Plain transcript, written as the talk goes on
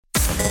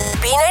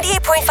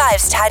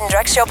B98.5's Tad and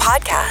Drex Show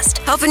podcast,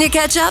 helping you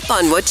catch up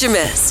on what you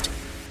missed.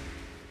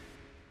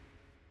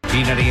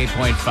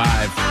 B98.5, 80s,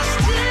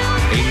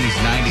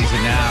 90s,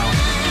 and now.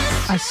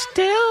 I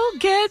still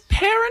get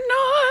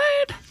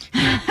paranoid.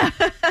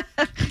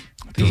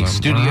 The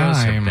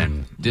studios have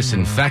been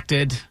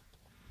disinfected.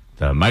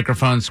 The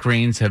microphone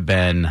screens have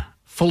been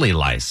fully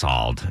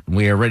Lysoled.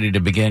 We are ready to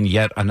begin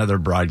yet another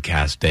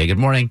broadcast day. Good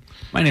morning.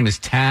 My name is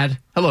Tad.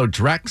 Hello,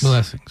 Drex.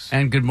 Blessings.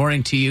 And good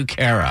morning to you,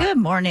 Kara. Good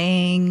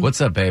morning. What's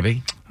up,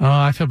 baby? Oh,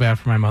 I feel bad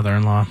for my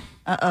mother-in-law.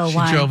 Uh-oh, She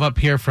why? drove up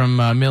here from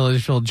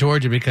Milledgeville,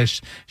 Georgia,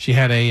 because she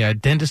had a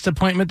dentist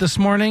appointment this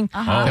morning.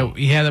 Oh.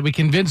 That we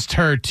convinced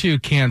her to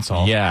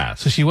cancel.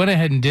 Yes. So she went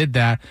ahead and did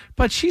that.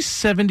 But she's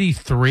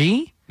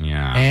 73.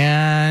 Yeah.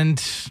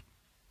 And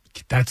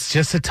that's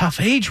just a tough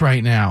age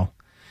right now.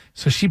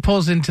 So she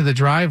pulls into the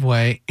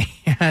driveway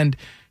and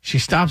she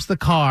stops the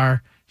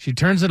car. She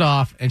turns it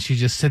off and she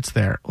just sits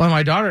there. Well,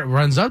 my daughter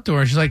runs up to her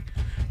and she's like,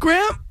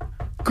 Grandma.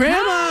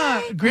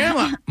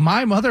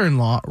 My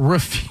mother-in-law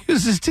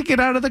refuses to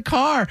get out of the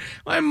car.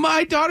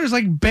 My daughter's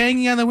like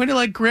banging on the window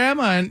like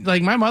Grandma, and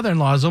like my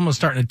mother-in-law is almost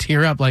starting to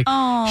tear up. Like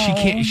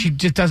she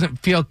just doesn't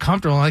feel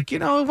comfortable. Like,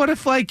 what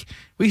if like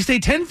we stay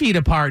 10 feet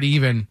apart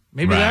even?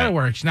 Maybe that'll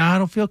work. No, I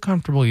don't feel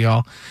comfortable,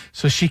 y'all.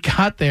 So she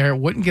got there,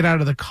 wouldn't get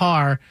out of the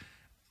car.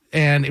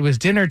 And it was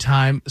dinner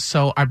time,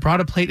 so I brought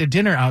a plate of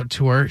dinner out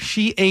to her.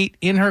 She ate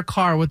in her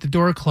car with the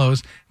door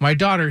closed. My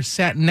daughter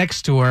sat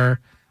next to her,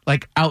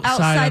 like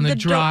outside on the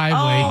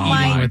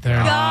driveway, eating with her.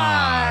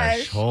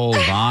 Gosh, hold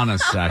on a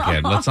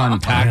second. Let's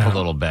unpack a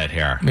little bit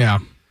here. Yeah.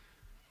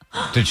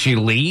 Did she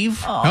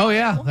leave? Oh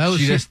yeah, that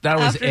was that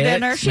was After it.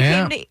 dinner,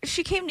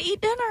 she came to eat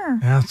dinner.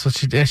 Yeah, that's what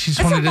she did. She just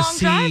That's wanted a to long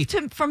see.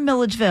 drive from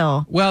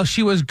Milledgeville. Well,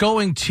 she was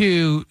going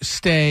to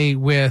stay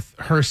with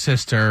her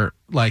sister,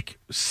 like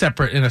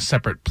in a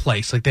separate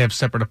place. Like they have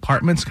separate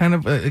apartments, kind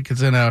of.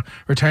 It's in a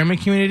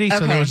retirement community,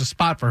 so there was a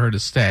spot for her to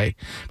stay.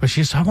 But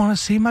she said, "I want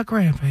to see my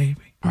grandbaby."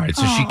 All right,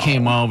 so she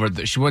came over.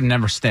 She was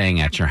never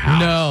staying at your house.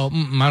 No,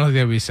 I don't think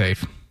that would be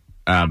safe.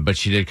 But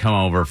she did come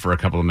over for a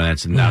couple of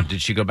minutes. And now,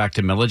 did she go back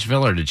to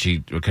Milledgeville, or did she?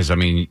 Because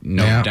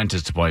no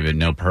dentist appointment,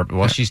 no purpose.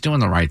 Well, she's doing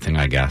the right thing,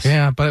 I guess.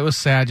 Yeah, but it was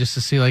sad just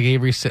to see like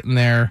Avery sitting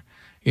there.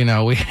 We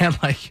had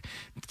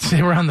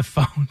they were on the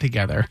phone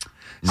together.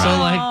 So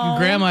like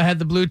Grandma had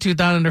the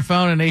Bluetooth on her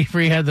phone, and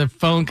Avery had the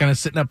phone kind of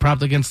sitting up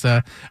propped against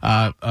a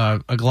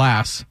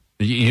glass.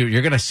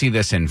 You're going to see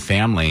this in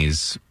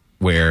families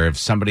where if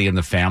somebody in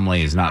the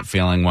family is not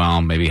feeling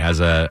well, maybe has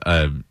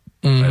a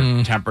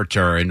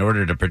temperature, in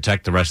order to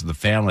protect the rest of the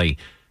family,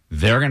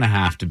 they're going to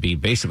have to be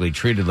basically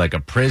treated like a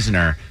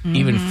prisoner,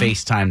 even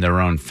FaceTime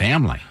their own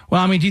family. Well,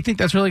 I mean, do you think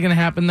that's really going to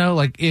happen, though?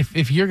 Like,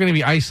 if you're going to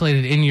be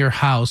isolated in your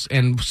house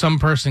and some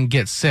person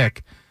gets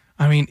sick,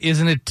 I mean,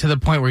 isn't it to the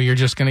point where you're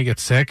just going to get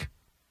sick?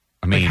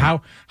 I mean,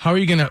 like, how are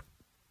you going to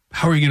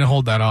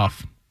hold that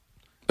off?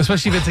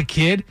 Especially if it's a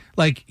kid,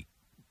 like.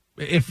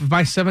 If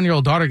my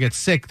 7-year-old daughter gets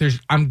sick,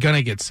 I'm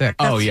gonna get sick.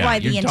 That's why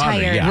the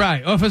entire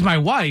right. Oh, if it's my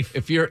wife,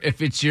 if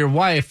it's your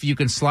wife, you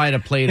can slide a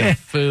plate of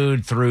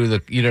food through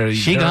the there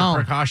are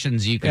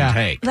precautions you can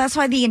take. That's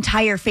why the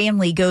entire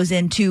family goes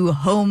into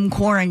home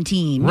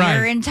quarantine. Right.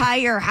 Your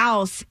entire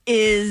house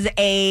is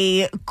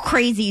a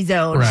crazy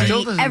zone. Right.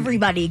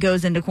 Everybody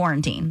goes into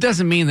quarantine.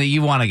 Doesn't mean that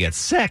you want to get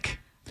sick.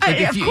 Of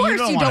course,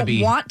 you don't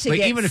want to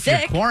get even sick.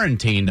 If you're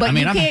quarantined, but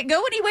you can't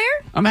go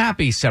anywhere. I'm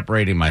happy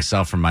separating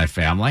myself from my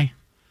family.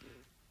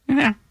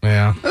 Yeah.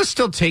 I'll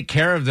still take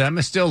care of them.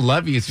 I still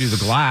love you through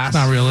the glass. It's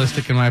not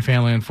realistic in my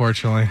family,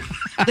 unfortunately.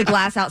 The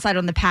glass outside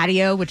on the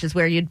patio, which is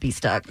where you'd be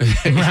stuck.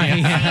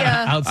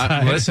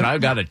 Outside. Listen,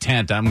 I've got a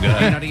tent. I'm good.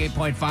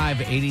 98.5,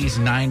 80s,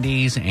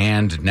 90s,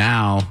 and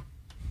now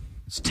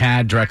it's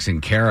Tad, Drex,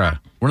 and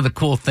Kara. One of the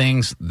cool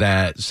things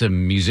that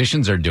some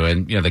musicians are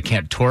doing, they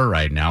can't tour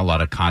right now. A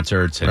lot of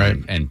concerts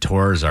and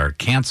tours are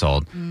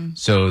canceled.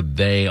 So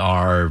they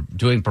are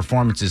doing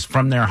performances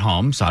from their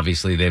homes.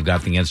 Obviously, they've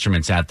got the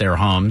instruments at their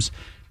homes,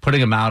 putting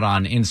them out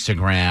on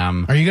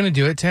Instagram. Are you going to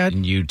do it, Ted?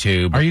 And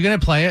YouTube. Are you going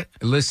to play it?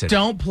 Listen.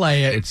 Don't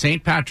play it. It's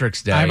St.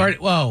 Patrick's Day.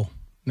 Whoa.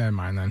 Never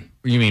mind then.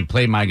 You mean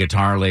play my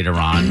guitar later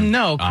on?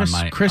 No,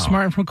 Chris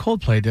Martin from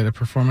Coldplay did a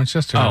performance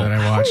yesterday that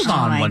I watched.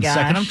 Hold on one gosh.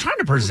 second. I'm trying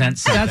to present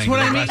something. That's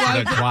what I mean.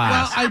 To the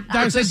class.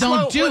 I said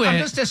don't do it. I'm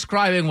just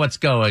describing what's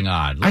going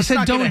on. Let's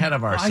not get ahead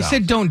of ourselves. I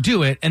said don't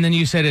do it, and then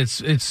you said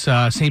it's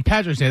St.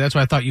 Patrick's Day. That's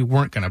why I thought you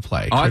weren't going to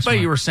play. I thought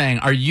you were saying,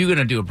 are you going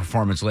to do a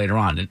performance later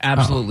on? And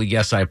absolutely,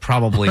 yes, I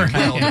probably will,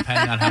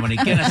 depending on how many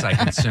Guinness I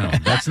consume.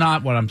 That's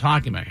not what I'm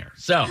talking about here.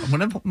 So I'm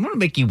going to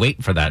make you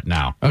wait for that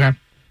now. Okay.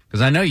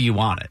 Because I know you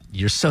want it.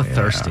 You're so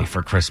thirsty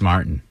for Chris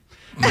Martin.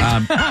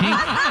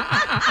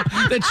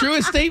 The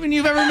truest statement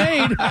you've ever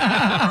made.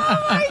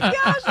 Oh my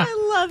gosh,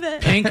 I love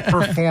it. Pink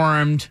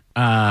performed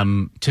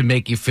To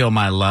Make You Feel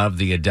My Love,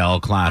 the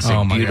Adele classic,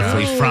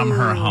 beautifully from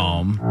her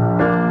home.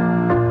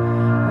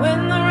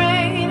 When the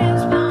rain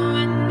is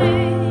blowing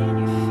in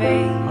your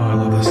face. Oh, I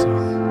love this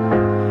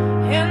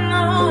song. And the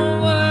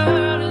whole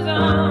world is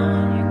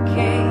on your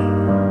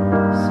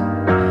case.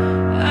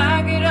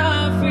 I could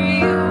offer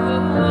you a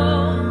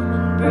warm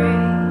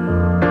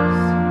embrace.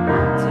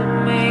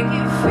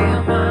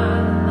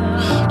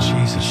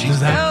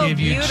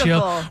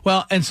 Beautiful.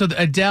 Well, and so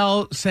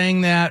Adele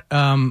sang that,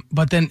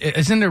 but then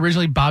isn't it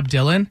originally Bob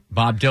Dylan?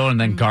 Bob Dylan,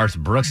 then Garth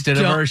Brooks did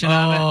a version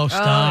of it. Oh,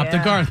 stop. Oh, yeah.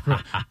 The Garth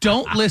Brooks.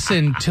 Don't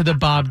listen to the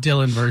Bob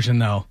Dylan version,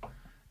 though.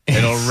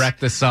 It'll wreck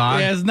the song.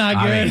 Yeah, it's not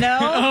I good. mean, No?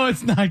 Oh,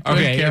 it's not good,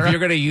 okay, Kara. if you're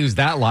going to use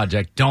that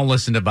logic, don't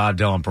listen to Bob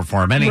Dylan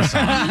perform any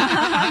song.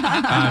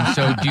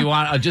 So do you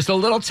want just a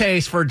little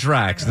taste for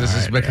Drex? This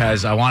is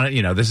because I want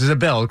it, this is a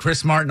bill.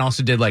 Chris Martin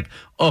also did like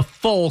a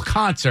full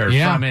concert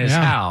from his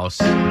house.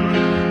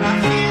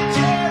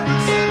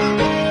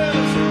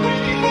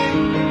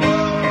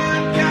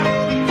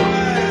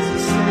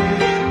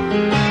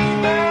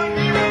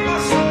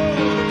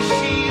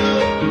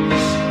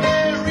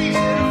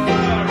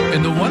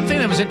 One thing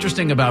that was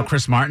interesting about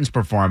Chris Martin's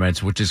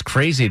performance, which is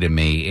crazy to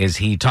me, is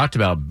he talked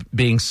about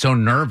being so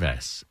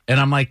nervous. And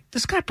I'm like,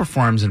 this guy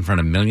performs in front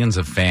of millions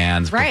of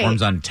fans,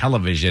 performs on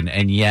television,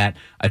 and yet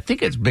I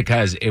think it's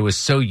because it was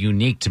so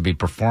unique to be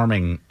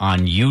performing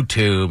on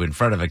YouTube in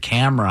front of a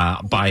camera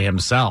by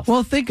himself.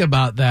 Well, think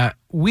about that.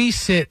 We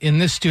sit in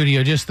this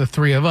studio, just the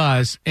three of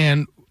us,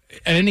 and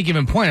at any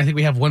given point, I think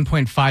we have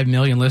 1.5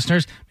 million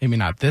listeners. Maybe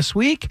not this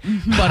week,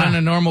 but on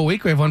a normal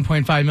week, we have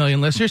 1.5 million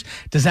listeners.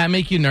 Does that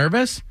make you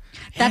nervous?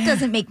 That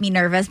doesn't make me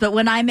nervous, but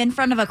when I'm in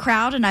front of a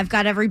crowd and I've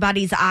got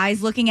everybody's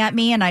eyes looking at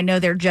me and I know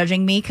they're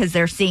judging me because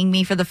they're seeing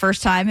me for the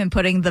first time and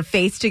putting the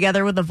face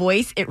together with the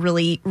voice, it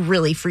really,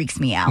 really freaks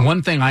me out.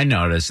 One thing I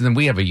noticed, and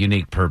we have a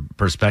unique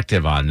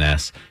perspective on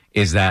this,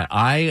 is that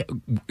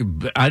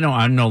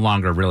I'm no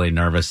longer really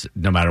nervous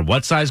no matter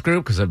what size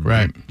group because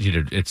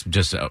it's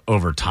just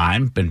over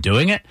time been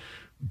doing it.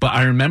 But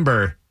I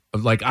remember,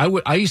 like,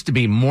 I used to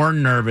be more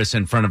nervous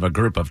in front of a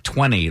group of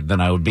 20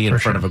 than I would be in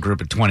front of a group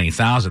of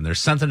 20,000. There's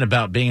something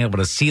about being able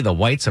to see the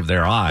whites of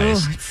their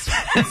eyes.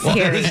 It's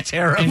scary. It's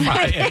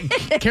terrifying.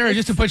 Kara,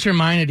 just to put your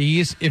mind at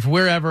ease, if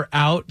we're ever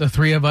out, the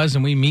three of us,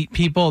 and we meet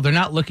people, they're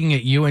not looking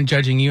at you and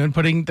judging you and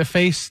putting the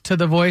face to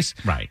the voice.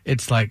 Right.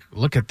 It's like,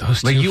 look at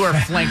those two. Like, you are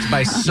flanked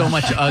by so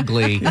much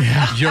ugly,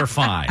 you're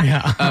fine.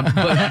 Yeah.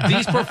 But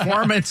these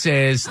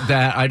performances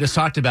that I just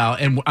talked about,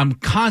 and I'm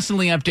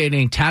constantly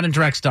updating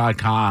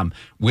tadandrex.com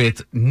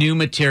with new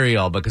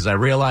material because I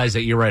realize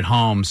that you're at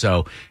home.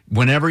 So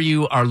whenever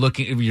you are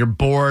looking, if you're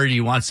bored,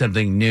 you want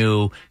something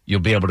new, you'll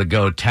be able to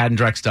go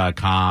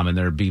tadandrex.com and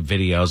there'll be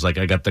videos. Like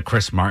I got the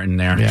Chris Martin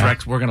there. Yeah.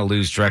 Drex, we're going to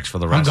lose Drex for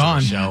the rest I'm gone.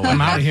 of the show. I'm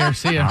out of here.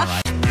 See ya. All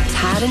right.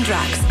 Tad and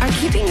Drex are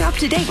keeping you up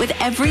to date with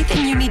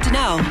everything you need to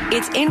know.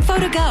 It's info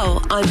to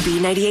go on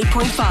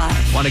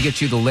B98.5. Want to get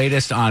you the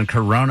latest on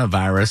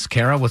coronavirus.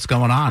 Kara, what's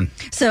going on?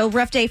 So,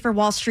 rough day for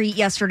Wall Street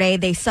yesterday.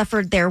 They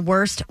suffered their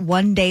worst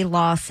one-day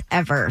loss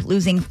ever,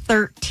 losing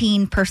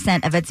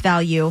 13% of its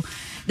value.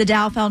 The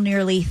Dow fell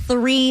nearly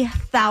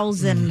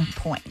 3,000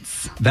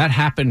 points. That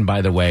happened,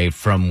 by the way,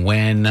 from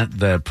when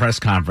the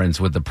press conference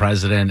with the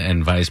president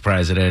and vice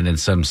president and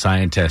some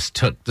scientists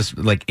took this,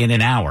 like, in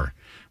an hour.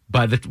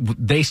 But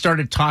they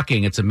started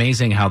talking. It's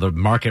amazing how the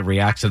market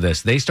reacts to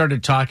this. They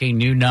started talking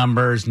new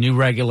numbers, new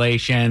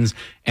regulations,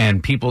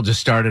 and people just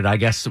started, I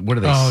guess, what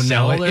do they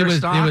sell their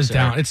stocks? It was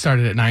down. It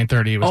started at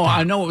 9:30. It was down.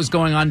 I know it was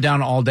going on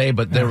down all day,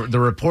 but the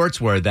reports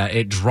were that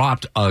it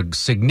dropped a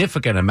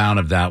significant amount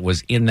of that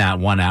was in that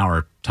 1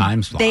 hour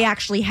time slot. They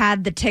actually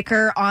had the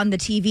ticker on the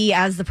TV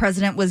as the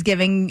president was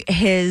giving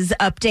his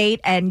update,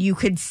 and you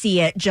could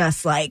see it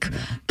just like...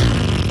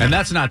 And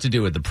that's not to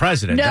do with the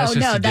president. That's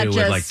just to do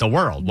with like the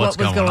world. What's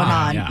going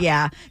on?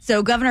 Yeah.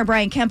 So Governor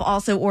Brian Kemp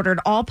also ordered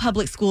all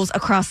public schools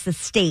across the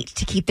state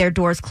to keep their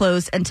doors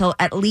closed until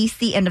at least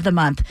the end of the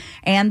month.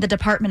 And the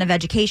Department of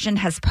Education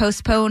has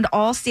postponed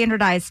all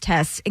standardized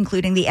tests,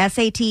 including the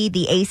SAT,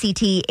 the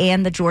ACT,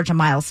 and the Georgia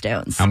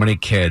milestones. How many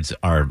kids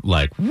are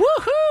like,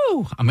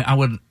 woohoo? I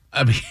mean,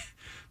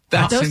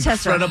 that's those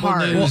tests are incredible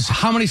hard. news. Well,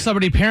 how many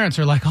celebrity parents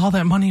are like, all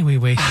that money we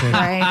wasted?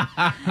 Right.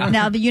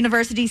 Now, the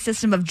University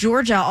System of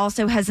Georgia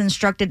also has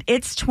instructed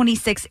its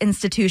 26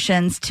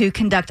 institutions to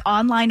conduct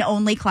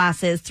online-only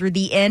classes through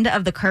the end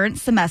of the current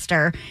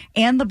semester,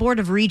 and the Board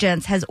of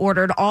Regents has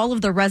ordered all of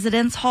the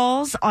residence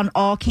halls on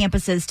all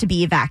campuses to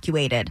be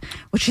evacuated,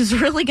 which is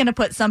really going to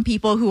put some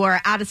people who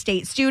are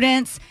out-of-state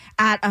students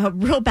at a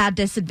real bad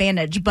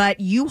disadvantage.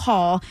 But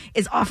U-Haul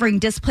is offering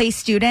displaced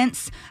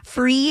students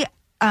free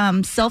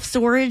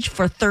self-storage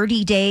for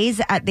 30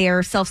 days at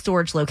their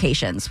self-storage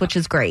locations, which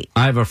is great.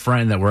 I have a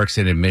friend that works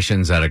in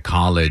admissions at a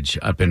college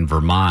up in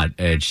Vermont,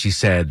 and she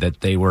said that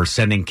they were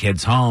sending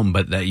kids home,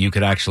 but that you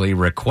could actually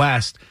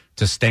request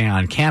to stay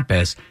on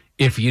campus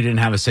if you didn't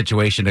have a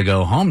situation to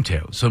go home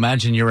to. So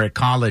imagine you're at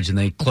college and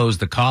they close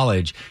the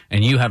college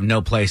and you have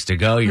no place to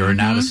go. You're an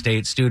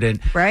out-of-state student.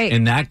 Right.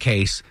 In that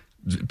case,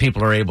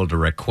 people are able to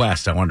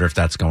request. I wonder if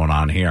that's going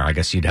on here. I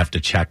guess you'd have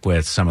to check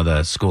with some of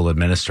the school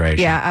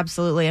administration. Yeah,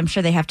 absolutely. I'm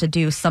sure they have to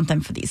do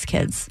something for these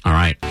kids. All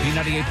right.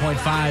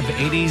 B98.5,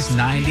 80s,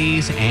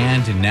 90s,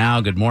 and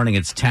now. Good morning.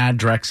 It's Tad,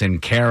 Drex,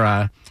 and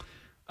Kara.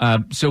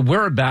 So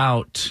we're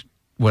about,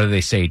 what do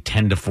they say,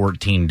 10 to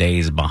 14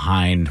 days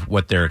behind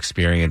what they're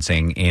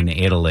experiencing in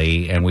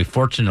Italy. And we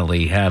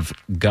fortunately have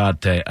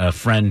got a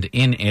friend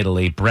in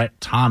Italy, Brett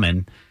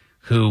Tommen,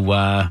 who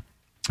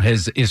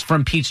is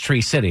from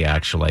Peachtree City,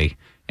 actually,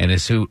 and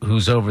is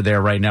who's over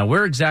there right now.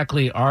 Where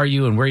exactly are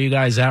you, and where are you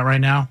guys at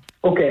right now?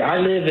 Okay, I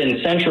live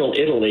in central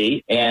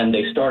Italy, and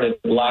they started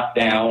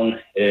lockdown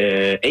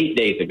 8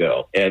 days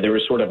ago. There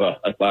was sort of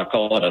I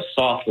call it a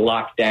soft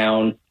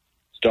lockdown.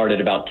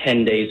 Started about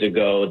 10 days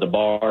ago. The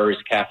bars,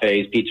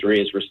 cafes,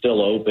 pizzerias were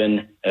still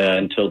open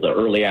until the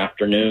early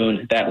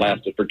afternoon. That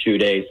lasted for 2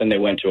 days. Then they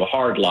went to a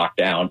hard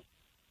lockdown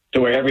to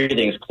where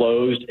everything's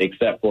closed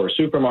except for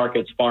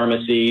supermarkets,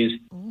 pharmacies.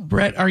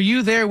 Brett, are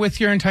you there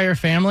with your entire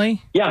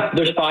family? Yeah,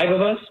 there's 5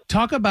 of us.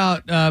 Talk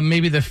about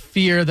maybe the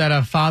fear that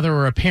a father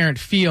or a parent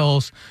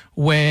feels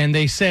when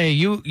they say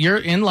you're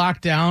in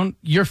lockdown,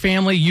 your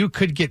family, you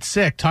could get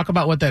sick. Talk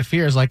about what that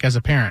fear is like as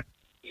a parent.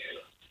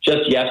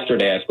 Just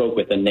yesterday, I spoke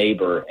with a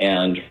neighbor,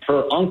 and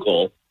her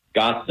uncle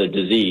got the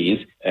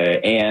disease,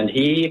 and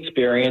he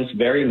experienced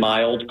very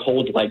mild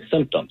cold-like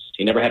symptoms.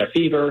 He never had a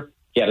fever.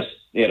 He had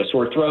a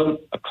sore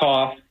throat, a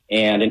cough,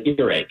 and an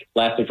earache.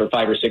 Lasted for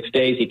 5 or 6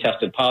 days. He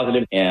tested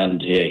positive,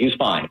 and he was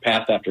fine.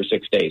 Passed after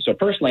 6 days. So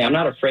personally, I'm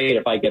not afraid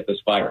if I get this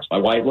virus. My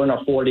wife, we're in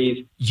our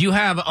 40s. You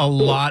have a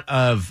lot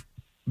of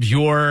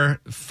your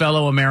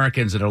fellow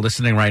Americans that are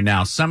listening right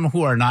now, some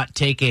who are not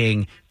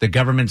taking the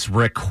government's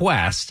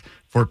request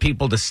for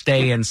people to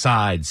stay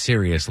inside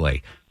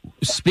seriously.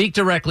 Speak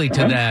directly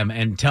to them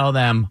and tell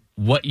them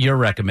what your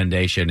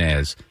recommendation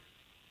is.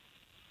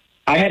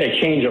 I had a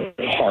change of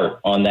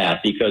heart on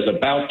that because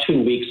about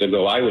 2 weeks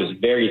ago, I was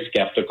very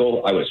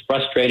skeptical. I was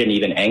frustrated and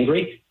even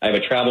angry. I have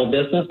a travel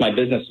business. My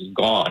business is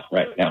gone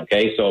right now,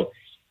 okay? So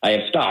I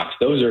have stocks.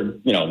 Those are,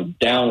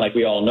 down like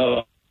we all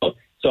know.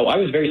 So I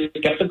was very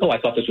skeptical. I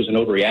thought this was an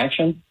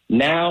overreaction.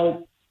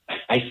 Now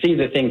I see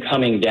the thing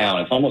coming down.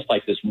 It's almost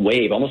like this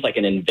wave, almost like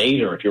an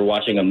invader if you're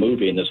watching a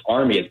movie and this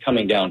army is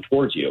coming down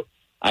towards you.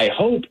 I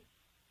hope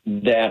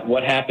that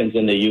what happens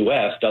in the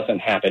U.S. doesn't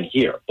happen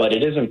here. But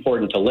it is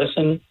important to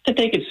listen, to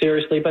take it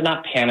seriously, but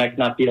not panic,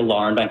 not be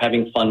alarmed. I'm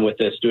having fun with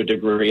this to a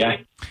degree.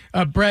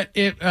 Brett,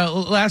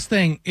 last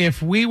thing,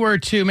 if we were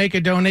to make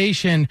a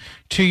donation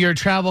to your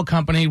travel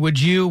company, would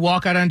you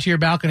walk out onto your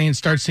balcony and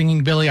start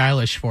singing Billie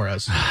Eilish for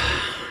us?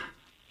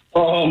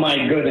 Oh, my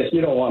goodness.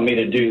 You don't want me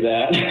to do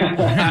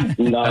that.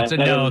 No, that's a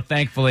no,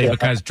 thankfully,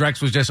 because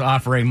Drex was just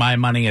offering my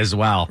money as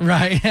well.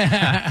 Right.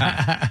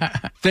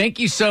 Thank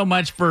you so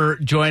much for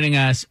joining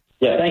us.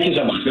 Yeah, thank you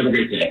so much. Have a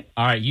great day.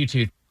 All right, you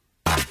too.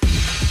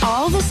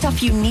 All the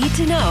stuff you need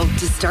to know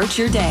to start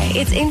your day.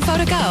 It's Info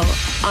to Go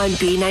on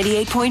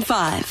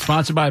B98.5.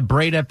 Sponsored by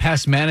Breda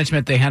Pest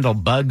Management. They handle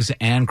bugs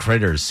and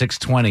critters.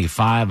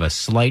 625, a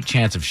slight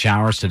chance of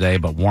showers today,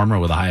 but warmer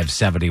with a high of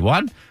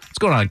 71. What's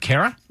going on,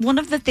 Kara? One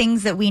of the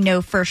things that we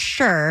know for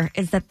sure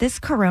is that this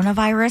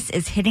coronavirus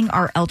is hitting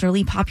our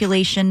elderly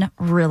population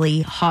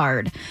really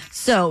hard.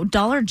 So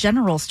Dollar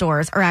General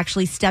stores are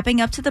actually stepping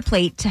up to the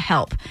plate to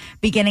help.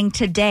 Beginning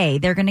today,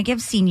 they're going to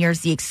give seniors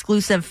the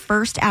exclusive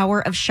first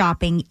hour of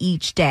shopping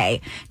each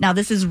day. Now,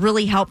 this is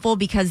really helpful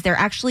because they're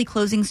actually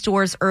closing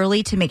stores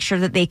early to make sure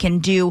that they can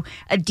do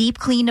a deep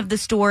clean of the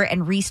store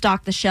and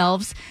restock the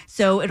shelves.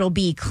 So it'll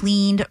be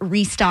cleaned,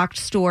 restocked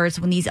stores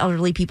when these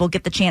elderly people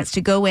get the chance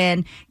to go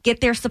in, get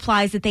their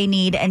supplies that they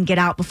need, and get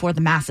out before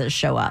the masses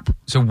show up.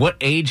 So what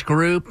age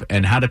group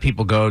and how do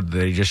people go? Do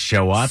they just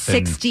show up?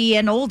 60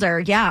 and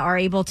older, are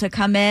able to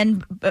come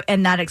in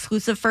that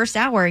exclusive first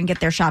hour and get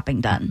their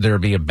shopping done. There'll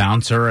be a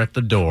bouncer at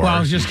the door. Well, I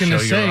was just going to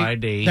say,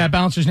 ID. That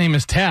bouncer's name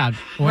is Tad.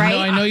 Well, right?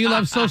 I know you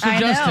love social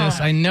justice.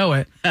 I know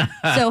it.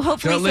 So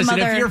hopefully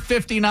if you're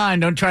 59,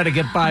 don't try to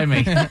get by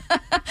me.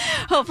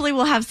 Hopefully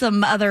we'll have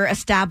some other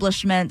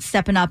establishments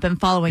stepping up and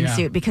following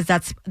suit because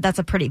that's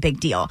a pretty big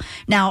deal.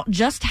 Now,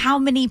 just how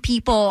many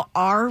people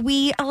are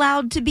we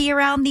allowed to be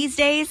around these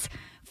days?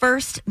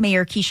 First,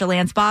 Mayor Keisha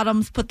Lance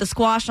Bottoms put the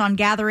squash on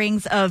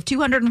gatherings of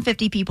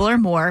 250 people or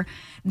more.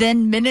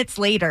 Then minutes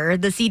later,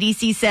 the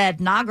CDC said,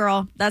 nah,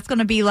 girl, that's going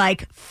to be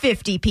like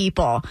 50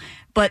 people.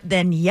 But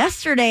then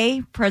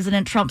yesterday,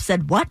 President Trump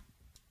said, what?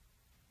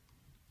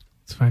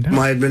 Let's find out.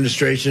 My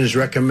administration is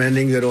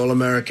recommending that all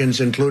Americans,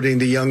 including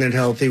the young and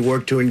healthy,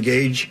 work to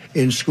engage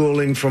in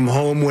schooling from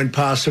home when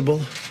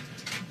possible,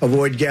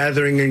 avoid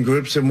gathering in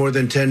groups of more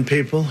than 10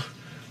 people,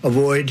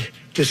 avoid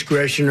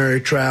discretionary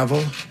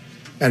travel,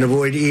 and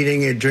avoid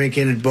eating and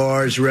drinking at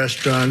bars,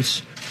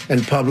 restaurants,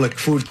 and public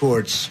food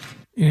courts.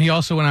 He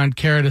also went on,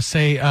 Kara, to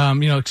say,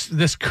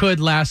 this could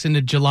last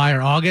into July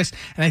or August.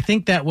 And I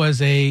think that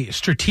was a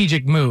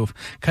strategic move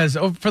because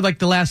for like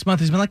the last month,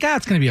 he's been like,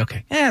 it's going to be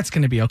okay. It's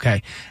going to be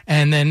okay.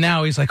 And then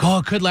now he's like,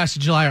 it could last to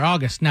July or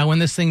August. Now, when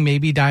this thing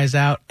maybe dies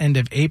out end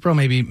of April,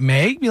 maybe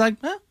May, be like,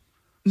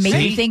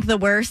 Maybe you think the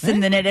worst,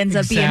 and then it ends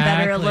up being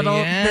better a little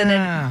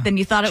than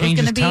you thought it was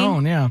going to be.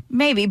 Tone,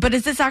 Maybe. But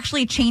is this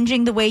actually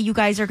changing the way you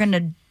guys are going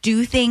to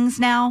do things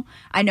now?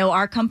 I know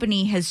our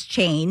company has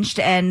changed,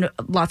 and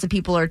lots of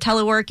people are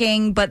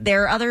teleworking, but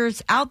there are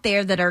others out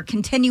there that are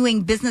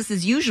continuing business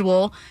as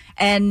usual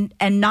and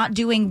not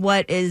doing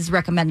what is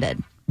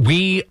recommended.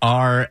 We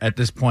are at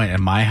this point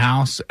in my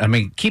house. I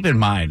mean, keep in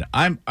mind,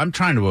 I'm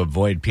trying to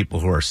avoid people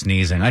who are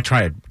sneezing. I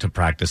try to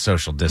practice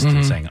social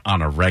distancing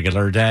on a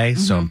regular day,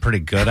 so I'm pretty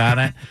good at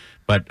it.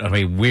 But I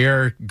mean,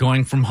 we're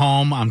going from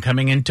home. I'm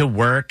coming into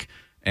work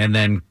and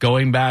then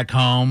going back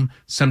home.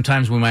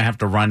 Sometimes we might have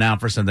to run out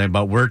for something,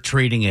 but we're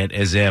treating it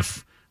as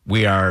if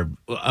we are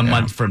a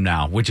month from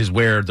now, which is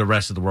where the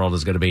rest of the world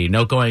is going to be.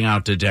 No going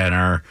out to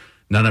dinner,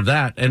 none of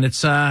that. And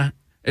it's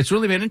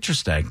really been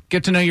interesting.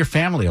 Get to know your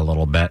family a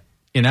little bit.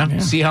 You know,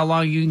 see how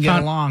long you can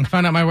get along.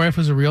 Found out my wife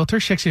was a realtor.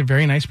 She's actually a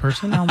very nice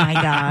person. Oh, my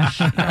gosh.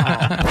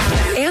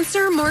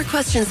 Answer more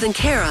questions than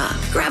Kara.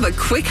 Grab a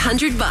quick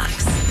 $100.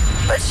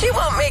 But she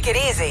won't make it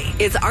easy.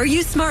 It's Are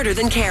You Smarter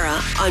Than Kara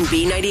on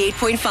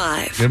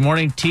B98.5. Good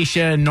morning,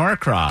 Tisha and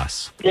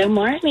Norcross. Good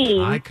morning.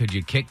 Hi, could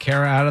you kick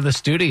Kara out of the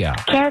studio?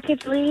 Kara,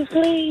 could you leave,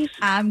 please?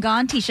 I'm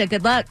gone, Tisha.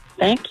 Good luck.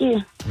 Thank you.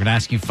 We're going to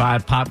ask you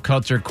 5 pop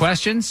culture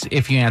questions.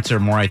 If you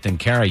answer more right than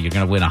Kara, you're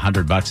going to win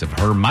 $100 of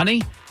her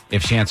money.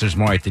 If she answers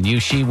more right than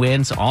you, she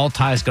wins. All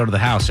ties go to the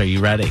house. Are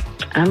you ready?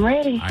 I'm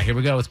ready. All right, here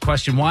we go with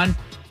question 1.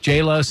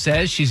 J-Lo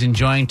says she's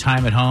enjoying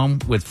time at home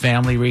with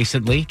family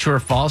recently. True or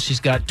false? She's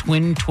got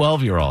twin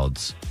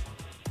 12-year-olds.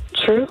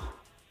 True.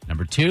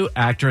 Number 2,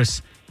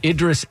 actress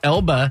Idris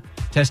Elba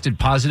tested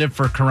positive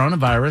for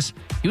coronavirus.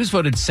 He was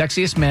voted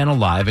sexiest man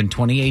alive in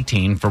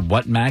 2018 for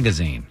what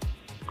magazine?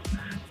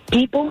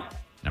 People.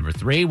 Number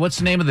 3, what's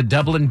the name of the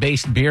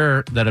Dublin-based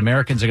beer that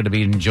Americans are going to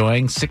be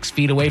enjoying 6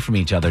 feet away from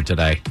each other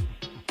today?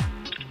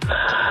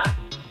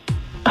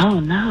 Oh,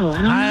 no.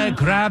 I don't know.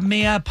 Grab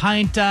me a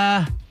pint.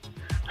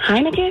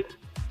 Heineken?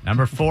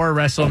 Number 4,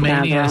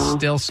 WrestleMania is Bravo.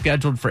 still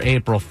scheduled for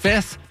April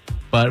 5th,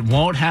 but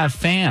won't have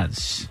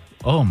fans.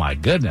 Oh, my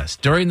goodness.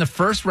 During the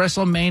first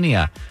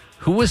WrestleMania,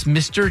 who was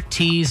Mr.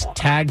 T's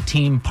tag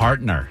team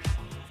partner?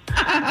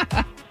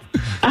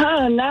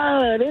 Oh,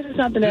 no. This is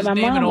something that Just my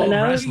name an mom old would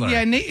know. wrestler.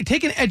 Yeah,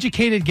 take an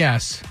educated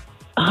guess.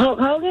 Hulk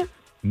Hogan?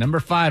 Number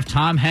 5,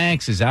 Tom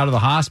Hanks is out of the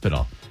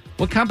hospital.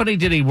 What company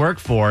did he work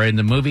for in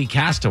the movie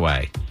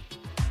Castaway?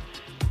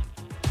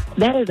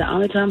 That is the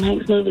only Tom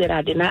Hanks movie that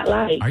I did not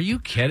like. Are you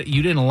kidding?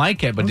 You didn't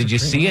like it, but did you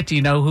see it? Do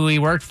you know who he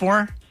worked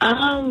for?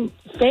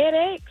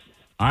 FedEx?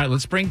 All right,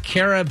 let's bring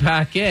Kara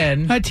back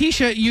in.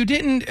 Tisha, you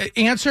didn't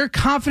answer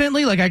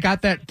confidently. Like I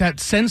got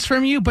that sense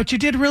from you, but you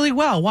did really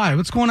well. Why?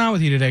 What's going on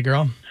with you today,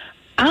 girl?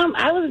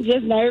 I was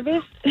just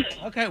nervous.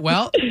 Okay,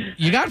 well,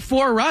 you got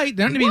 4 right.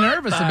 Nothing to be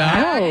nervous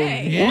about. Oh,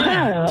 Yeah,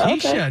 wow.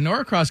 Tisha, Okay.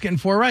 Norcross getting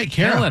 4 right.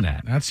 Kara, Killing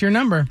it. That's your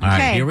number. All right,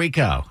 Okay. here we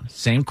go.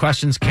 Same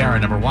questions, Kara.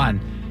 Number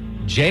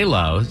 1,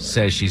 J-Lo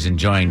says she's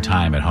enjoying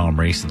time at home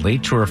recently.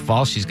 True or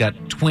false? She's got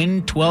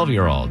twin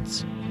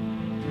 12-year-olds.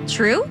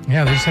 True?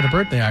 Yeah, they just had a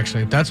birthday,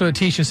 actually. That's what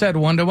Tisha said,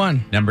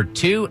 1-1. Number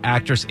 2,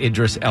 actress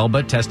Idris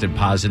Elba tested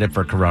positive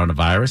for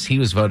coronavirus. He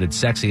was voted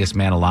sexiest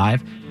man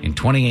alive in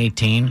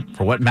 2018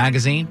 for what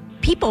magazine?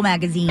 People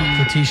magazine.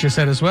 So Tisha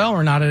said as well.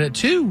 We're not at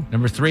 2.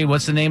 Number 3,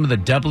 what's the name of the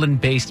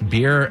Dublin-based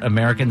beer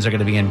Americans are going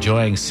to be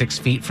enjoying 6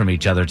 feet from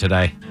each other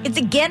today? It's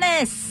a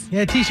Guinness.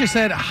 Yeah, Tisha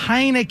said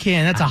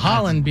Heineken. That's a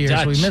Holland beer,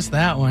 so we Dutch. missed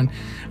that one.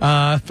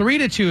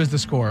 3-2 is the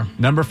score.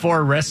 Number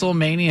 4,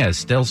 WrestleMania is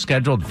still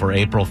scheduled for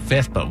April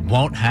 5th, but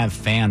won't have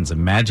fans.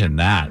 Imagine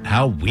that.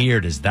 How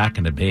weird is that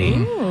going to be?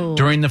 Ooh.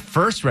 During the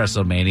first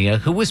WrestleMania,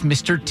 who was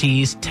Mr.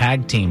 T's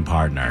tag team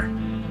partner?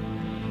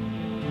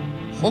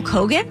 Hulk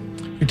Hogan?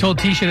 We told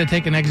Tisha to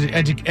take an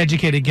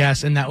educated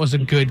guess, and that was a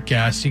good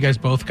guess. You guys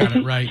both got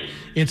it right.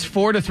 It's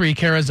 4-3.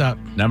 Kara's up.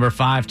 Number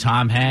 5,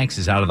 Tom Hanks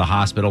is out of the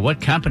hospital.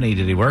 What company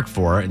did he work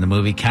for in the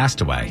movie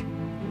Castaway?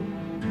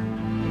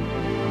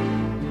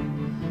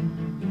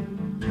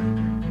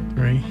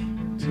 3,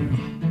 2.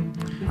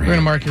 We're going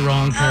to mark you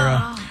wrong,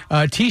 Kara.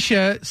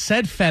 Tisha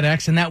said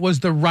FedEx, and that was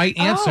the right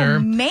answer. Oh,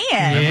 man.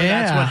 Remember,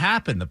 that's Yeah. what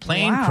happened. The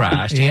plane Wow.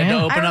 crashed. He had to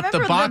Yeah. open I up the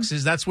remember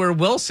boxes. That's where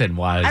Wilson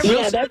was. I Yeah,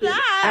 remember that's it.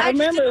 that. I I just didn't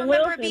remember remember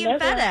Wilson, it being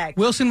that's right. FedEx.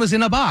 Wilson was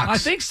in a box. I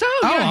think so.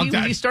 Oh, Yeah,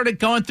 okay. he started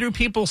going through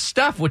people's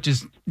stuff, which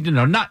is,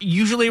 not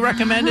usually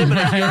recommended, but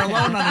if you're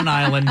alone on an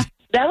island.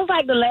 That was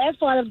like the last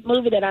part of the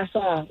movie that I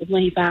saw was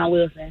when he found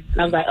Wilson. And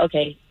I was like,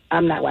 okay,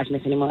 I'm not watching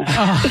this anymore.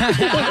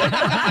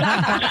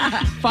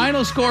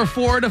 Final score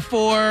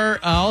 4-4.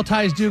 All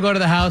ties do go to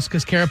the house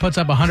because Kara puts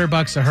up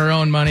 $100 of her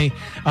own money.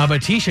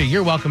 But Tisha,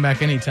 you're welcome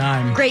back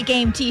anytime. Great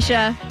game,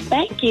 Tisha.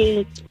 Thank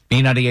you.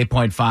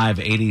 B98.5,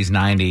 80s,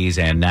 90s,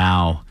 and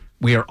now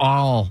we are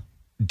all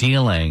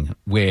dealing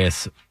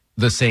with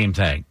the same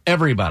thing.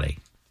 Everybody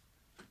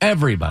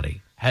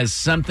has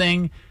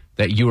something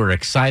that you are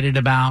excited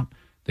about,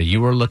 that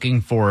you are looking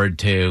forward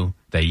to,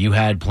 that you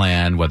had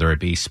planned, whether it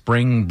be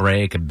spring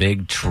break, a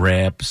big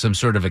trip, some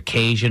sort of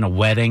occasion, a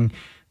wedding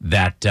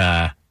that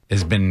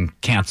has been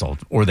canceled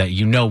or that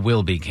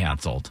will be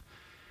canceled.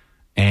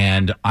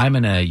 And I'm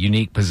in a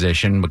unique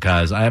position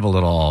because I have a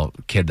little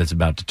kid that's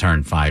about to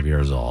turn 5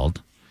 years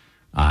old.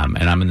 And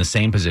I'm in the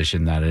same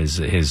position that is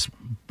his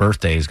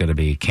birthday is going to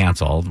be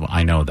canceled.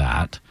 I know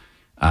that.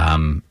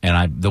 And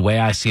the way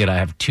I see it, I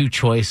have 2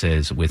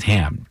 choices with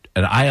him.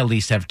 And I at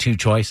least have 2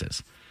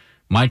 choices.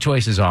 My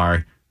choices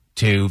are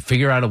to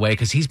figure out a way,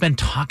 because he's been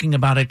talking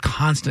about it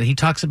constantly. He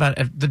talks about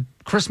the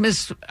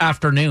Christmas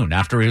afternoon,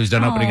 after he was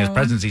done opening his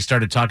presents, he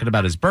started talking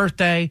about his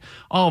birthday,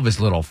 all of his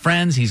little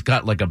friends. He's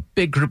got like a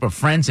big group of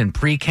friends in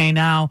pre-K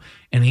now,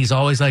 and he's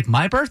always like,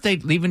 my birthday,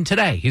 leaving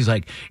today. He's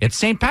like, it's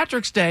St.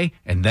 Patrick's Day,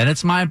 and then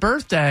it's my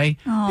birthday.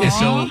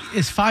 So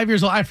is 5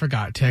 years old? I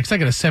forgot, Tex. I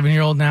got a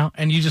 7-year-old now,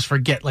 and you just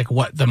forget like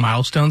what the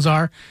milestones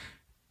are.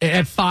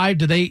 At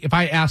 5, if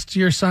I asked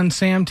your son,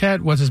 Sam,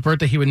 Ted, what's his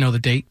birthday, he would know the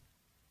date?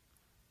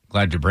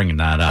 Glad you're bringing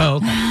that up. Oh,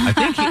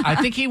 okay. I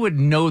think he would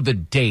know the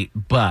date,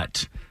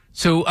 but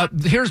so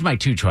here's my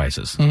two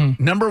choices.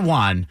 Number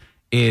one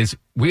is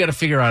we got to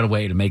figure out a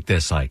way to make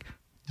this like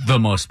the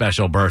most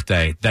special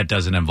birthday that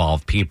doesn't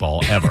involve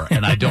people ever,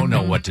 and I don't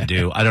know what to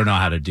do. I don't know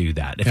how to do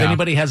that. If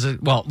anybody has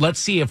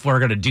let's see if we're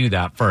going to do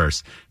that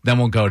first. Then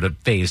we'll go to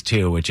phase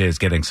 2, which is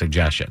getting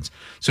suggestions.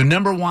 So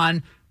number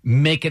one,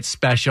 make it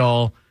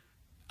special.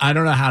 I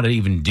don't know how to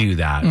even do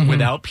that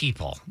without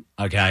people.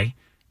 Okay.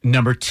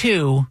 Number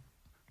 2.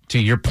 To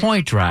your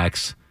point,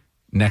 Drex,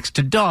 next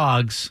to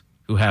dogs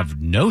who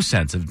have no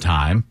sense of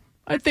time,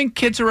 I think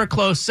kids are a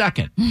close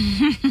second.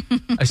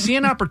 I see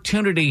an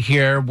opportunity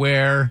here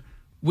where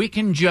we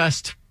can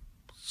just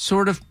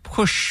sort of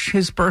push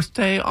his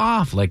birthday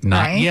off. Like,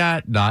 not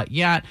yet, not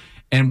yet.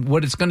 And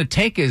what it's going to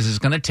take is it's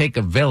going to take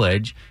a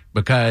village,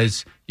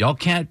 because y'all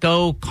can't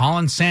go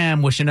calling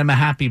Sam, wishing him a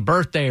happy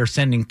birthday or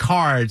sending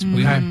cards.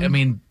 I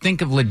mean,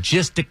 think of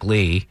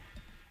logistically.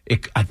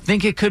 I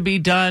think it could be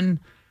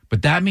done.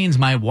 But that means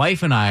my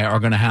wife and I are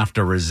going to have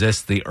to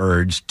resist the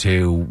urge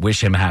to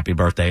wish him a happy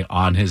birthday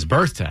on his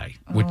birthday,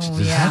 which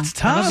is that's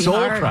tough.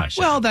 Soul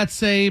crushing. Well,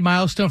 that's a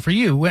milestone for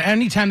you.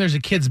 Anytime there's a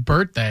kid's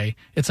birthday,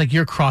 it's like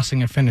you're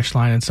crossing a finish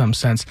line in some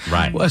sense.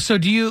 Right. So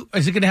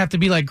is it going to have to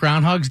be like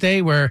Groundhog's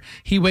Day where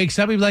he wakes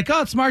up and be like,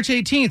 oh, it's March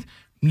 18th?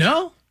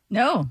 No,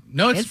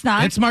 it's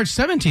not. It's March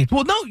 17th.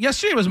 Well, no,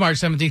 yesterday was March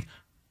 17th.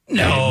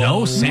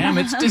 No, Sam,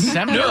 it's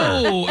December.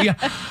 No, yeah.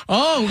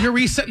 Oh, you're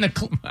resetting the.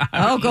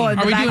 Going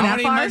Are we back doing how that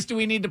many far? months do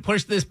we need to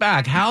push this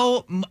back?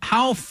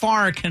 How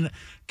far can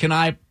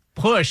I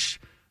push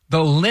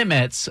the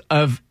limits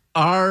of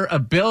our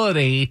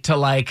ability to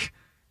like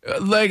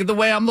the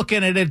way I'm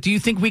looking at it? Do you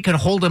think we could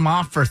hold him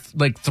off for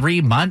like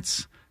 3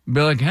 months?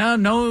 Be like,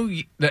 no,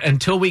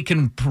 until we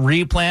can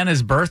pre-plan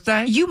his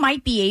birthday. You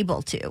might be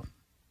able to.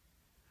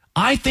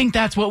 I think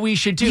that's what we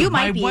should do. You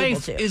might My be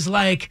wife able to. is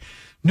like,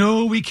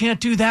 no, we can't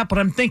do that. But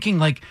I'm thinking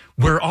like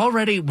we're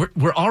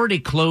already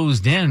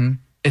closed in.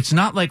 It's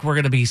not like we're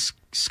going to be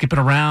skipping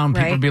around.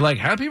 People Right. would be like,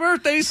 happy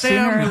birthday, Sam.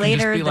 Sooner We or can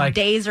later, just be the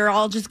days are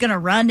all just going to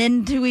run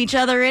into each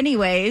other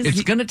anyways.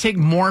 It's going to take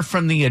more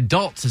from the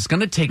adults. It's going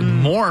to take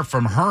more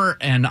from her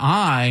and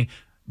I.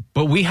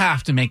 But we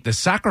have to make the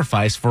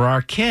sacrifice for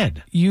our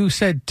kid. You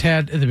said,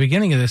 Ted, at the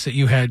beginning of this that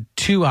you had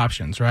 2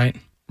 options, right?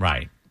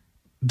 Right.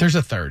 There's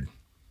a third.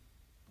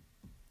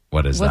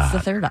 What is What's that? the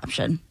third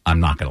option? I'm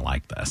not going to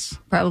like this.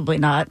 Probably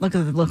not. Look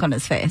at the look on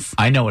his face.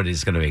 I know what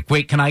he's going to be.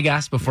 Wait, can I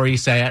guess before you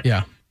say it?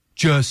 Yeah.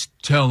 Just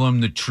tell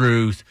him the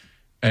truth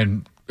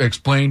and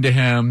explain to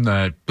him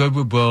that blah,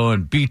 blah, blah,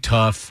 and be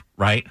tough,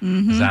 right?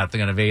 Is that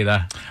going to be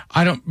the...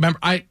 I don't remember.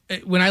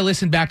 When I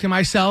listen back to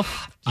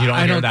myself, You don't I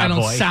hear don't, that I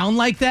don't voice? sound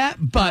like that,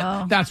 but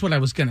No. that's what I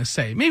was going to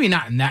say. Maybe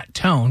not in that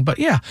tone, but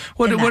yeah.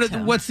 In that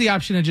tone. What's the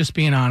option of just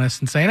being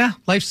honest and saying,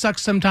 life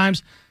sucks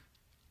sometimes?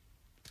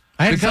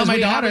 I had to tell my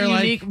we have daughter, a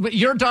like, unique,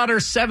 your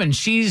daughter's 7.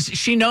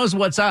 She knows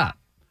what's up.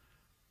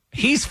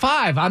 He's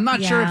 5. I'm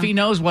not sure Yeah. if he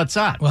knows what's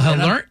up.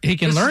 well, he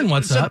can learn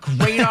what's up. It's a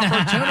great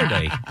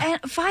opportunity.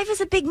 And 5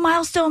 is a big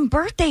milestone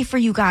birthday for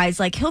you guys.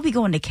 Like, he'll be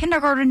going to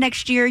kindergarten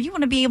next year. You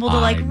want to be able to,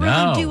 I like, know.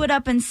 really do it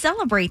up and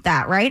celebrate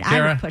that, right? I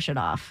Kara? would push it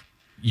off.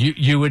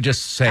 You would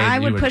just say... I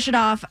you would push it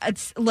off.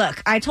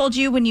 Look, I told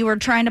you when you were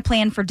trying to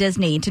plan for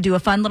Disney to do a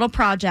fun little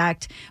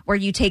project where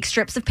you take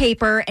strips of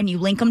paper and you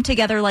link them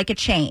together like a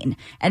chain.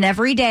 And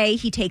every day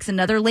he takes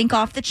another link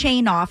off the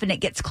chain off and it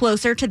gets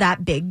closer to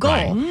that big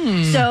goal.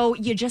 Right. So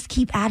you just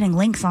keep adding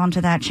links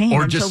onto that chain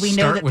Or until just we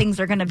know start that with-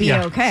 things are going to be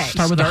yeah. okay.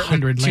 Start with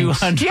 100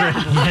 links. 200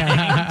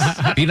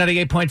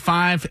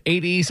 B98.5,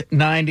 80s,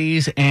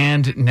 90s,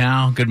 and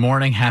now, good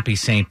morning. Happy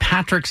St.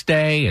 Patrick's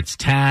Day. It's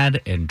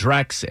Tad and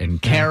Drex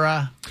and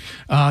Kara.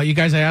 You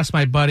guys, I asked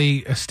my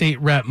buddy, State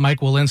Rep Mike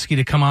Walensky,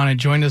 to come on and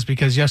join us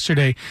because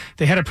yesterday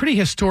they had a pretty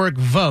historic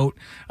vote.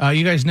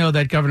 You guys know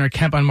that Governor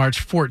Kemp on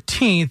March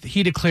 14th,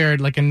 he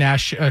declared like a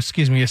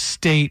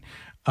state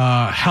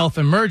health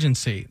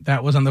emergency.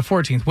 That was on the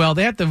 14th. Well,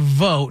 they had to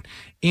vote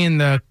in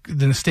the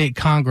state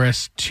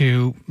Congress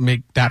to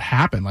make that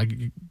happen, like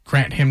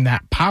grant him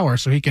that power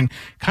so he can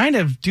kind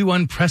of do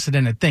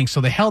unprecedented things.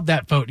 So they held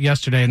that vote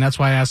yesterday, and that's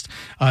why I asked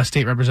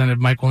State Representative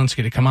Mike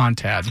Walensky to come on,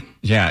 Tad.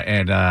 Yeah,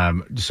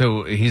 and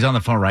so he's on the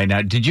phone right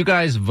now. Did you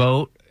guys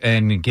vote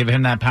and give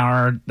him that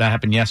power that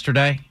happened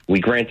yesterday? We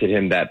granted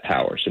him that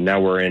power. So now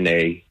we're in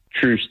a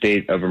true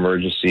state of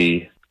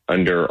emergency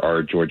under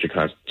our Georgia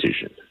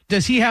Constitution.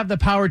 Does he have the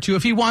power to,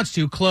 if he wants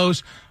to,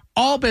 close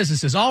all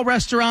businesses, all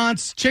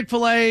restaurants,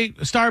 Chick-fil-A,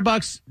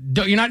 Starbucks?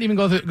 You're not even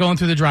going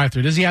through the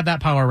drive-thru. Does he have that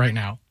power right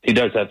now? He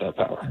does have that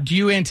power. Do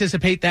you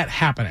anticipate that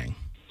happening?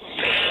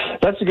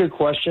 That's a good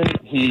question.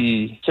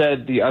 He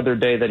said the other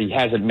day that he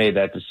hasn't made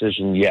that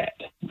decision yet.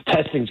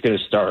 Testing's going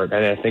to start,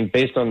 and I think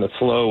based on the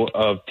flow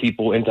of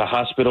people into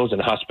hospitals,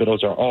 and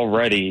hospitals are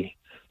already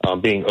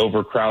being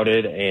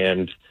overcrowded,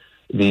 and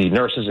the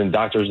nurses and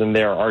doctors in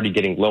there are already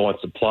getting low on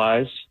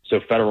supplies. So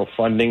federal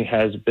funding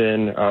has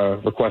been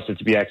requested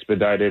to be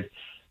expedited.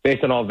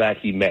 Based on all that,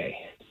 he may.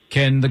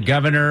 Can the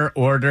governor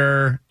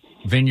order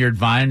Vineyard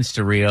Vines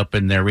to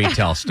reopen their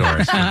retail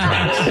stores for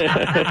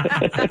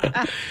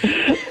Drex?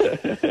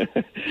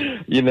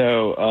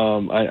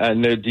 I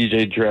know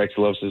DJ Drex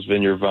loves his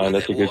Vineyard Vine.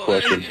 That's a good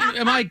question.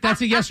 Mike,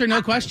 that's a yes or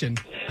no question.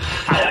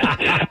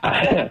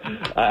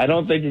 I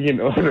don't think you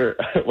can order.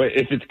 Wait,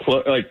 if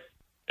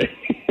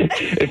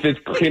it's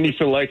can you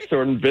select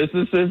certain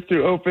businesses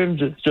to open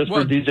just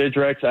for DJ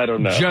Drex? I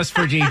don't know. Just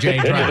for DJ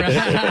Drex. Is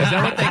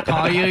that what they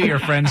call you? Your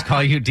friends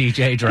call you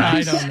DJ Drex?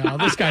 I don't know.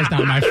 This guy's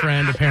not my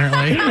friend,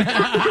 apparently.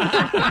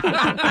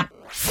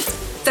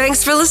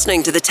 Thanks for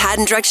listening to the Tad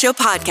and Drex Show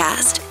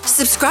podcast.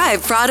 Subscribe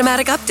for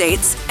automatic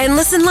updates and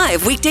listen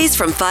live weekdays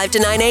from 5 to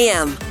 9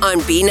 a.m. on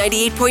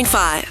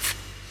B98.5.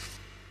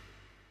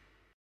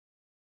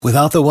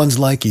 Without the ones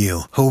like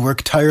you, who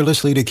work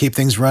tirelessly to keep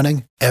things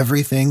running,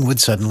 everything would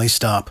suddenly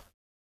stop.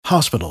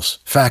 Hospitals,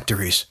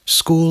 factories,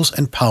 schools,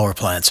 and power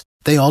plants,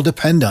 they all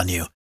depend on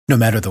you. No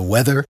matter the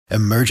weather,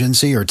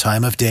 emergency, or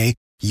time of day,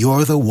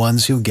 you're the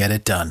ones who get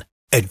it done.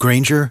 At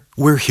Grainger,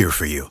 we're here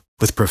for you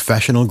with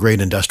professional-grade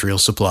industrial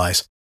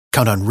supplies.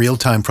 Count on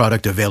real-time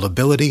product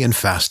availability and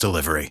fast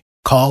delivery.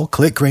 Call,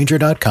 click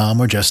Grainger.com,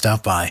 or just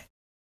stop by.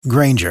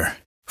 Grainger,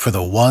 for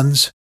the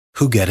ones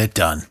who get it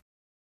done.